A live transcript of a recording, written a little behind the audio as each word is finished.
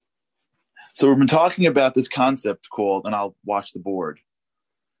So we've been talking about this concept called, and I'll watch the board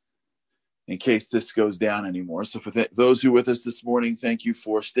in case this goes down anymore. So for those who are with us this morning, thank you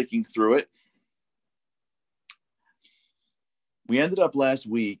for sticking through it. We ended up last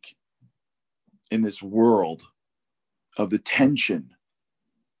week in this world of the tension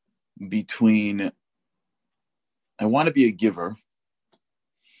between I want to be a giver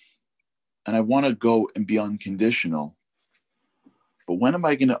and I want to go and be unconditional. But when am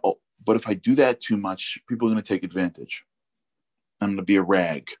I going to, but if I do that too much, people are going to take advantage. I'm going to be a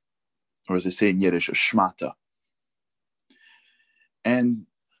rag, or as they say in Yiddish, a shmata. And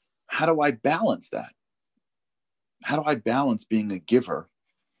how do I balance that? How do I balance being a giver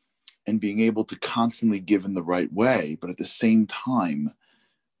and being able to constantly give in the right way, but at the same time,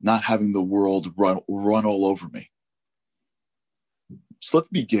 not having the world run all over me? So let's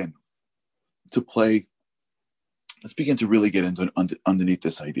begin to really get into underneath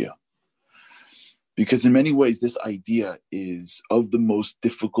this idea. Because in many ways, this idea is of the most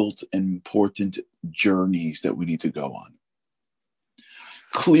difficult and important journeys that we need to go on.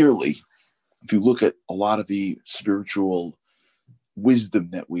 Clearly, if you look at a lot of the spiritual wisdom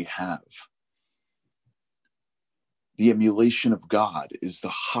that we have, the emulation of God is the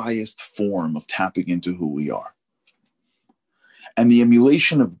highest form of tapping into who we are. And the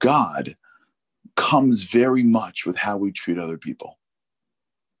emulation of God comes very much with how we treat other people.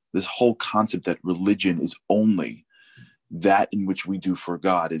 This whole concept that religion is only that in which we do for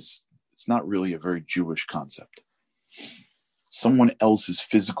God it's not really a very Jewish concept. Someone else's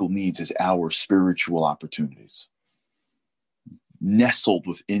physical needs is our spiritual opportunities. Nestled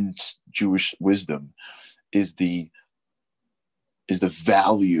within Jewish wisdom is the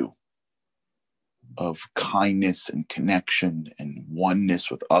value of kindness and connection and oneness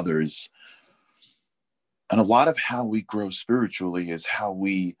with others. And a lot of how we grow spiritually is how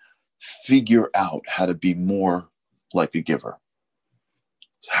we figure out how to be more like a giver.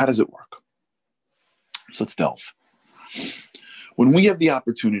 So how does it work? So let's delve. When we have the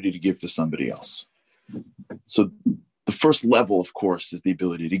opportunity to give to somebody else, so the first level, of course, is the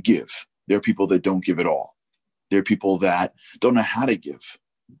ability to give. There are people that don't give at all. There are people that don't know how to give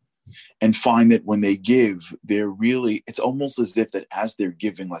and find that when they give, it's almost as if that as they're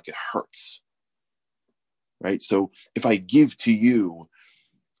giving, like it hurts. Right? So if I give to you,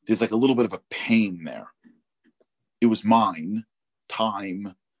 there's like a little bit of a pain there. It was mine,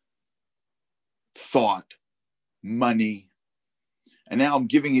 time, thought, money, and now I'm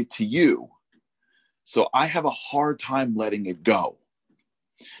giving it to you. So I have a hard time letting it go.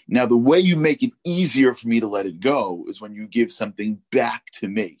 Now, the way you make it easier for me to let it go is when you give something back to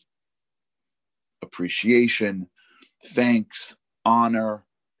me. Appreciation, thanks, honor.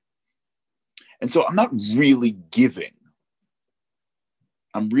 And so I'm not really giving.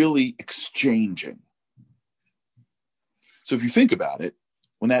 I'm really exchanging. So if you think about it,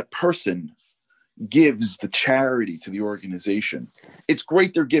 when that person gives the charity to the organization, it's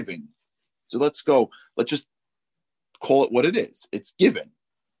great they're giving. So let's just call it what it is. It's given.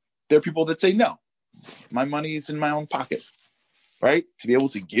 There are people that say, no, my money is in my own pocket, right? To be able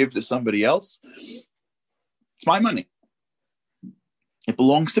to give to somebody else, it's my money. It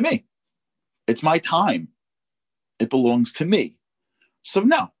belongs to me. It's my time. It belongs to me. So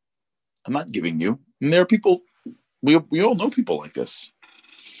no, I'm not giving you. And there are people, we all know people like this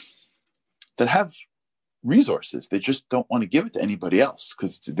that have resources. They just don't want to give it to anybody else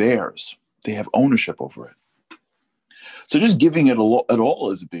because it's theirs. They have ownership over it. So just giving it at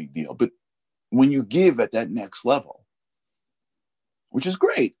all is a big deal. But when you give at that next level, which is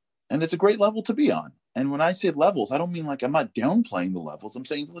great, and it's a great level to be on. And when I say levels, I don't mean like I'm not downplaying the levels. I'm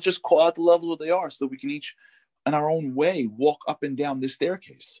saying let's just call out the levels what they are so that we can each, in our own way, walk up and down this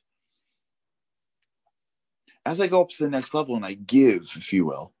staircase. As I go up to the next level and I give, if you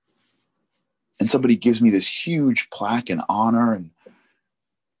will, and somebody gives me this huge plaque and honor, and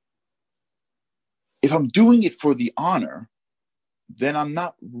if I'm doing it for the honor, then I'm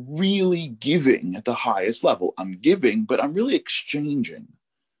not really giving at the highest level. I'm giving, but I'm really exchanging.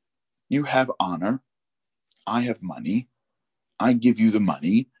 You have honor. I have money. I give you the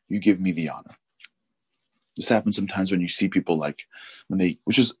money. You give me the honor. This happens sometimes when you see people like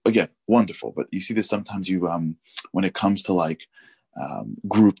which is again wonderful, but you see this sometimes when it comes to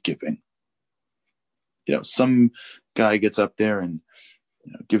group giving. Some guy gets up there and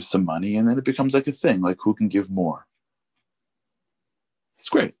gives some money, and then it becomes like a thing, like who can give more. It's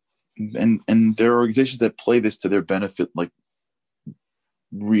great, and there are organizations that play this to their benefit, like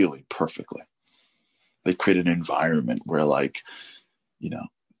really perfectly. They create an environment where, the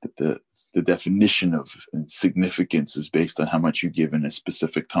the definition of significance is based on how much you give in a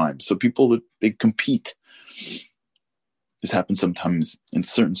specific time. So people, they compete. This happens sometimes in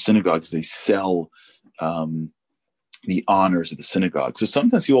certain synagogues. They sell the honors of the synagogue. So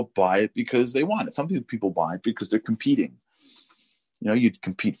sometimes people buy it because they want it. Some people buy it because they're competing. You'd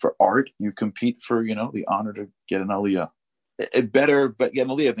compete for art. You compete for, the honor to get an aliyah. It better but get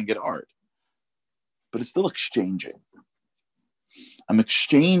an aliyah than get art. But it's still exchanging. I'm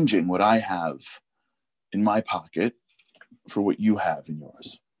exchanging what I have in my pocket for what you have in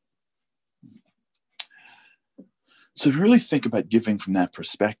yours. So if you really think about giving from that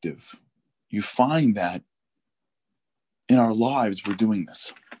perspective, you find that in our lives, we're doing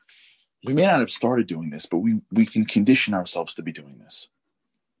this. We may not have started doing this, but we can condition ourselves to be doing this.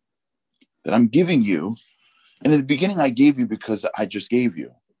 That I'm giving you, and in the beginning I gave you because I just gave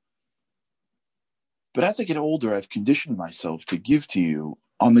you. But as I get older, I've conditioned myself to give to you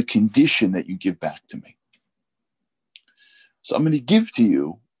on the condition that you give back to me. So I'm going to give to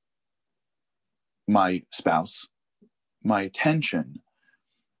you my spouse, my attention,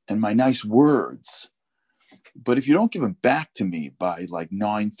 and my nice words. But if you don't give them back to me by like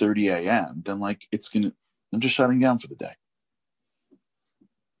 9:30 a.m., then I'm just shutting down for the day.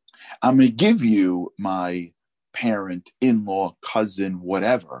 I'm going to give you my parent, in-law, cousin,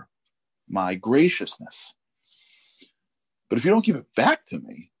 whatever, my graciousness. But if you don't give it back to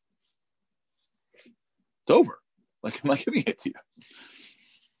me, it's over. I'm not giving it to you.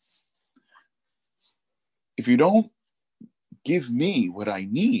 If you don't give me what I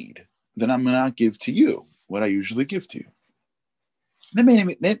need, then I'm going to not give to you what I usually give to you. That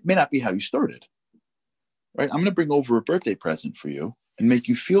may not be how you started, right? I'm going to bring over a birthday present for you and make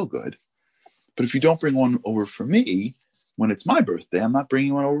you feel good. But if you don't bring one over for me when it's my birthday, I'm not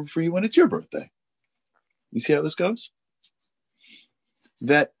bringing one over for you when it's your birthday. You see how this goes?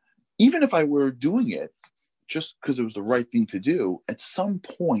 That even if I were doing it just because it was the right thing to do, at some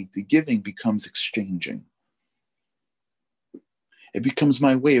point the giving becomes exchanging. It becomes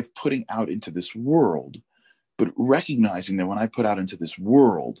my way of putting out into this world, but recognizing that when I put out into this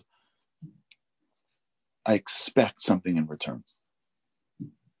world, I expect something in return.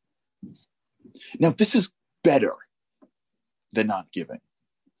 Now, this is better than not giving.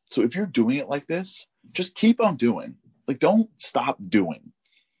 So if you're doing it like this, just keep on doing. Don't stop doing.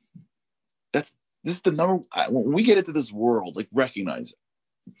 This is the number. When we get into this world, recognize,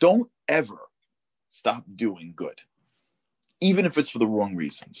 don't ever stop doing good, even if it's for the wrong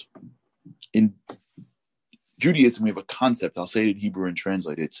reasons. In Judaism, we have a concept. I'll say it in Hebrew and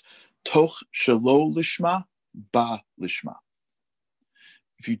translate it. It's toch shelo lishma ba lishma.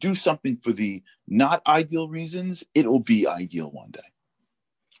 If you do something for the not ideal reasons, it will be ideal one day.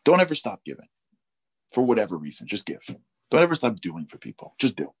 Don't ever stop giving for whatever reason. Just give. Don't ever stop doing for people.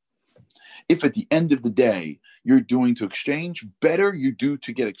 Just do. If at the end of the day you're doing to exchange, better you do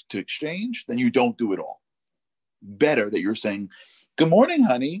to get to exchange than you don't do at all. Better that you're saying, "Good morning,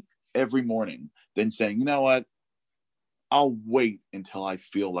 honey," every morning than saying, "You know what? I'll wait until I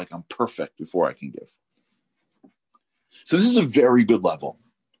feel like I'm perfect before I can give." So this is a very good level.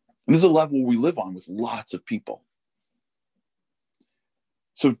 And this is a level we live on with lots of people.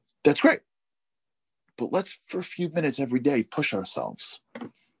 So that's great. But let's, for a few minutes every day, push ourselves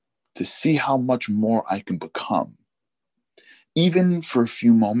to see how much more I can become, even for a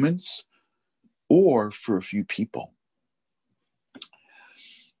few moments or for a few people.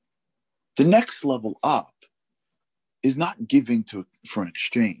 The next level up is not giving for an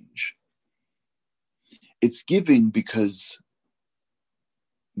exchange. It's giving because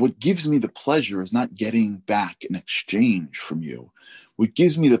what gives me the pleasure is not getting back an exchange from you. What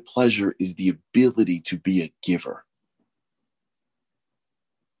gives me the pleasure is the ability to be a giver.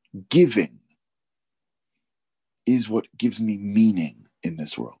 Giving is what gives me meaning in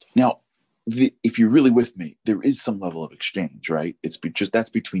this world. Now, if you're really with me, there is some level of exchange, right? It's just that's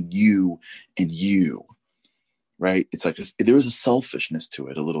between you and you, right? It's there is a selfishness to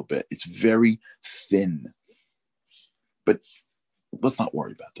it a little bit. It's very thin, but let's not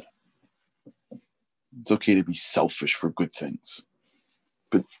worry about that. It's okay to be selfish for good things,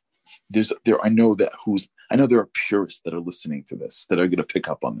 but I know there are purists that are listening to this that are going to pick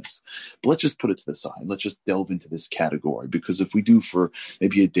up on this. But let's just put it to the side. Let's just delve into this category, because if we do for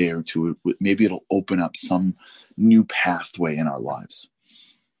maybe a day or two, maybe it'll open up some new pathway in our lives.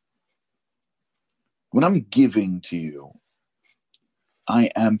 When I'm giving to you, I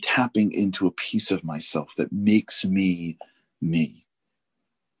am tapping into a piece of myself that makes me me.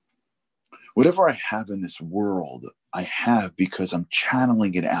 Whatever I have in this world, I have because I'm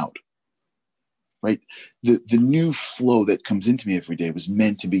channeling it out, right? The new flow that comes into me every day was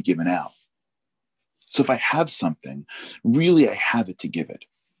meant to be given out. So if I have something, really I have it to give it.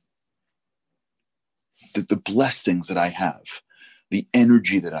 The blessings that I have, the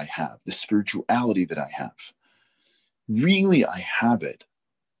energy that I have, the spirituality that I have, really I have it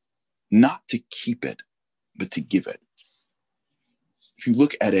not to keep it, but to give it. If you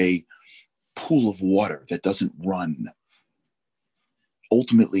look at a pool of water that doesn't run,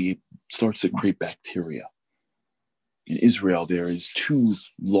 ultimately it starts to create bacteria. In Israel, there is two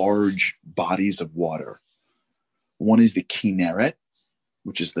large bodies of water. One is the Kinneret,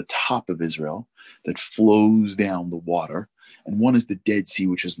 which is the top of Israel, that flows down the water. And one is the Dead Sea,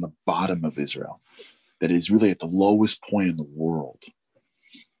 which is in the bottom of Israel, that is really at the lowest point in the world.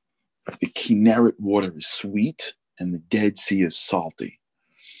 The Kinneret water is sweet, and the Dead Sea is salty.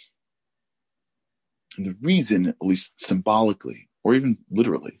 And the reason, at least symbolically, or even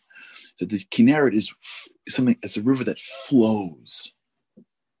literally, is that the Kinneret is something, it's a river that flows.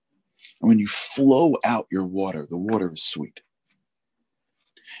 And when you flow out your water, the water is sweet.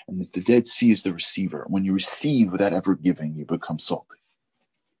 And the Dead Sea is the receiver. When you receive without ever giving, you become salty.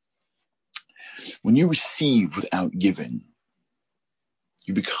 When you receive without giving,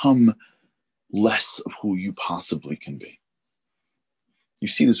 you become less of who you possibly can be. You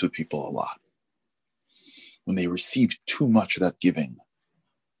see this with people a lot. When they receive too much without giving,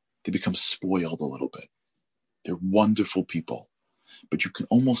 they become spoiled a little bit. They're wonderful people, but you can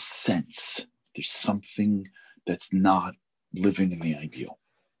almost sense there's something that's not living in the ideal.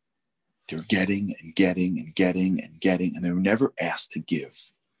 They're getting and getting and getting and getting, and they're never asked to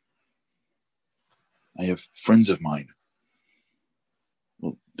give. I have friends of mine,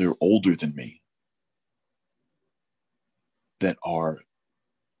 well, they're older than me, that are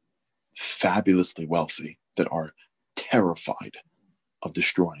fabulously wealthy, that are terrified of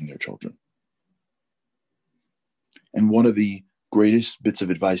destroying their children. And one of the greatest bits of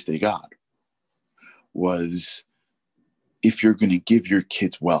advice they got was, if you're going to give your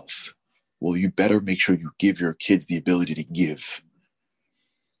kids wealth, well, you better make sure you give your kids the ability to give.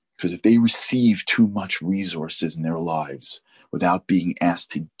 Because if they receive too much resources in their lives without being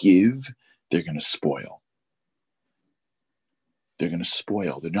asked to give, they're going to spoil. They're going to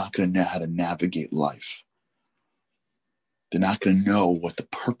spoil. They're not going to know how to navigate life. They're not going to know what the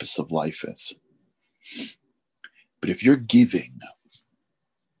purpose of life is. But if you're giving,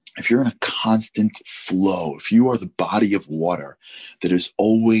 if you're in a constant flow, if you are the body of water that is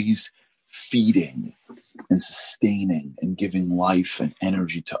always feeding and sustaining and giving life and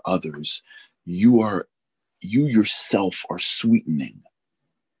energy to others, you yourself are sweetening.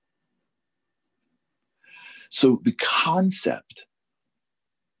 So the concept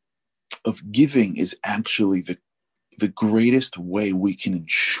of giving is actually the greatest way we can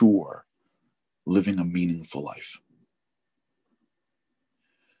ensure living a meaningful life.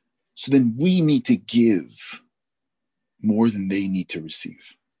 So then we need to give more than they need to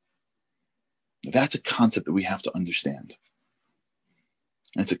receive. That's a concept that we have to understand.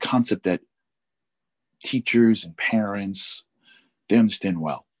 And it's a concept that teachers and parents, they understand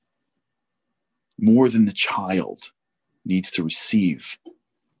well. More than the child needs to receive,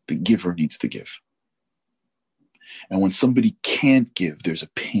 the giver needs to give. And when somebody can't give, there's a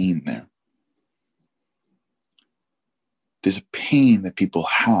pain there. There's a pain that people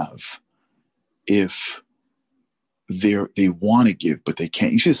have if they want to give, but they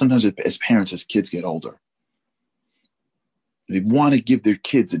can't. You see this sometimes as parents, as kids get older. They want to give their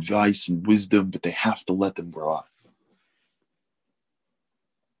kids advice and wisdom, but they have to let them grow up.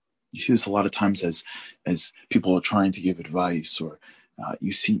 You see this a lot of times as people are trying to give advice, or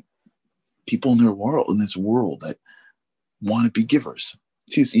you see people in this world that want to be givers.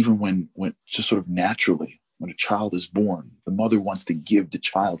 You see this even when just sort of naturally, when a child is born, the mother wants to give the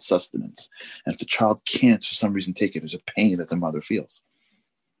child sustenance. And if the child can't, for some reason, take it, there's a pain that the mother feels.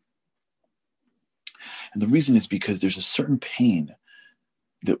 And the reason is because there's a certain pain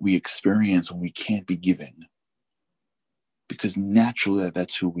that we experience when we can't be giving. Because naturally,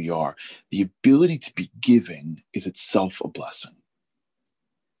 that's who we are. The ability to be giving is itself a blessing.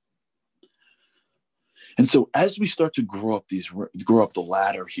 And so as we start to grow up the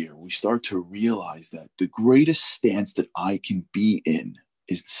ladder here, we start to realize that the greatest stance that I can be in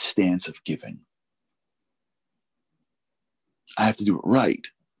is the stance of giving. I have to do it right.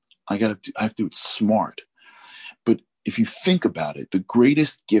 I have to do it smart. But if you think about it, the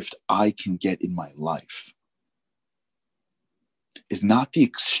greatest gift I can get in my life is not the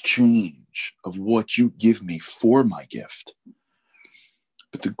exchange of what you give me for my gift.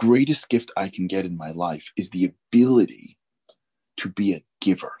 But the greatest gift I can get in my life is the ability to be a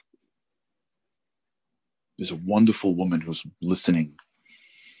giver. There's a wonderful woman who's listening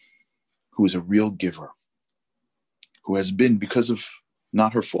who is a real giver, who has been, because of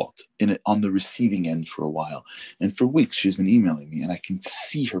not her fault, on the receiving end for a while. And for weeks, she's been emailing me, and I can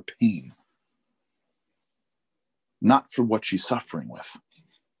see her pain. Not for what she's suffering with,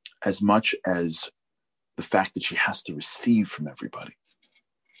 as much as the fact that she has to receive from everybody.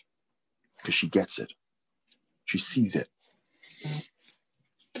 Because she gets it. She sees it.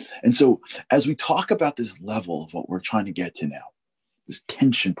 And so as we talk about this level of what we're trying to get to now, this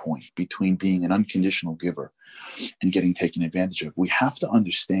tension point between being an unconditional giver and getting taken advantage of, we have to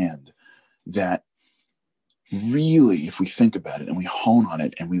understand that really, if we think about it and we hone on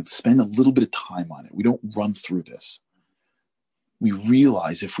it and we spend a little bit of time on it, we don't run through this. We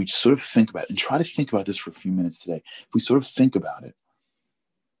realize, if we sort of think about it and try to think about this for a few minutes today, if we sort of think about it,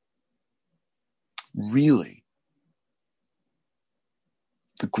 really,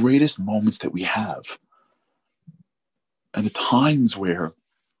 the greatest moments that we have and the times where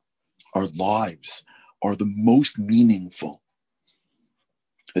our lives are the most meaningful,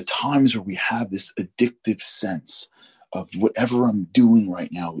 the times where we have this addictive sense of whatever I'm doing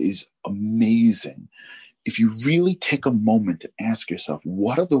right now is amazing. If you really take a moment to ask yourself,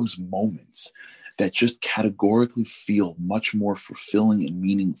 what are those moments that just categorically feel much more fulfilling and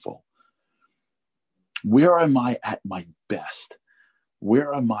meaningful? Where am I at my best?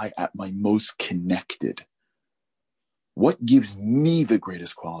 Where am I at my most connected? What gives me the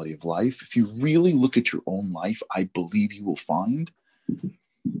greatest quality of life? If you really look at your own life, I believe you will find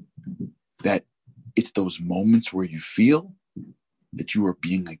that it's those moments where you feel that you are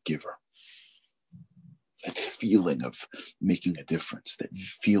being a giver. That feeling of making a difference, that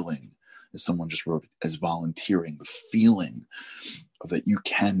feeling, as someone just wrote, as volunteering, the feeling of that you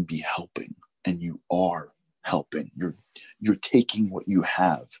can be helping and you are helping. You're taking what you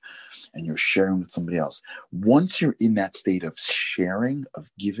have and you're sharing with somebody else. Once you're in that state of sharing, of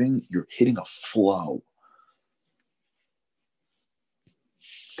giving, you're hitting a flow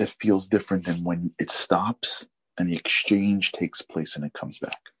that feels different than when it stops and the exchange takes place and it comes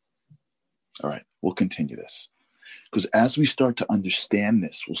back. All right, we'll continue this. Because as we start to understand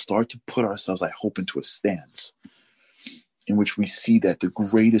this, we'll start to put ourselves, I hope, into a stance in which we see that the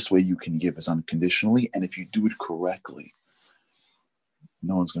greatest way you can give is unconditionally. And if you do it correctly,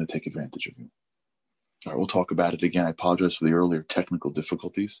 no one's going to take advantage of you. All right, we'll talk about it again. I apologize for the earlier technical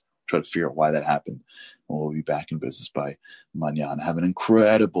difficulties. Try to figure out why that happened. We'll be back in business by mañana. Have an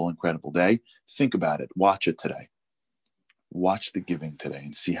incredible, incredible day. Think about it. Watch it today. Watch the giving today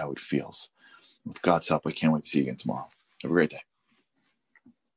and see how it feels. With God's help, I can't wait to see you again tomorrow. Have a great day.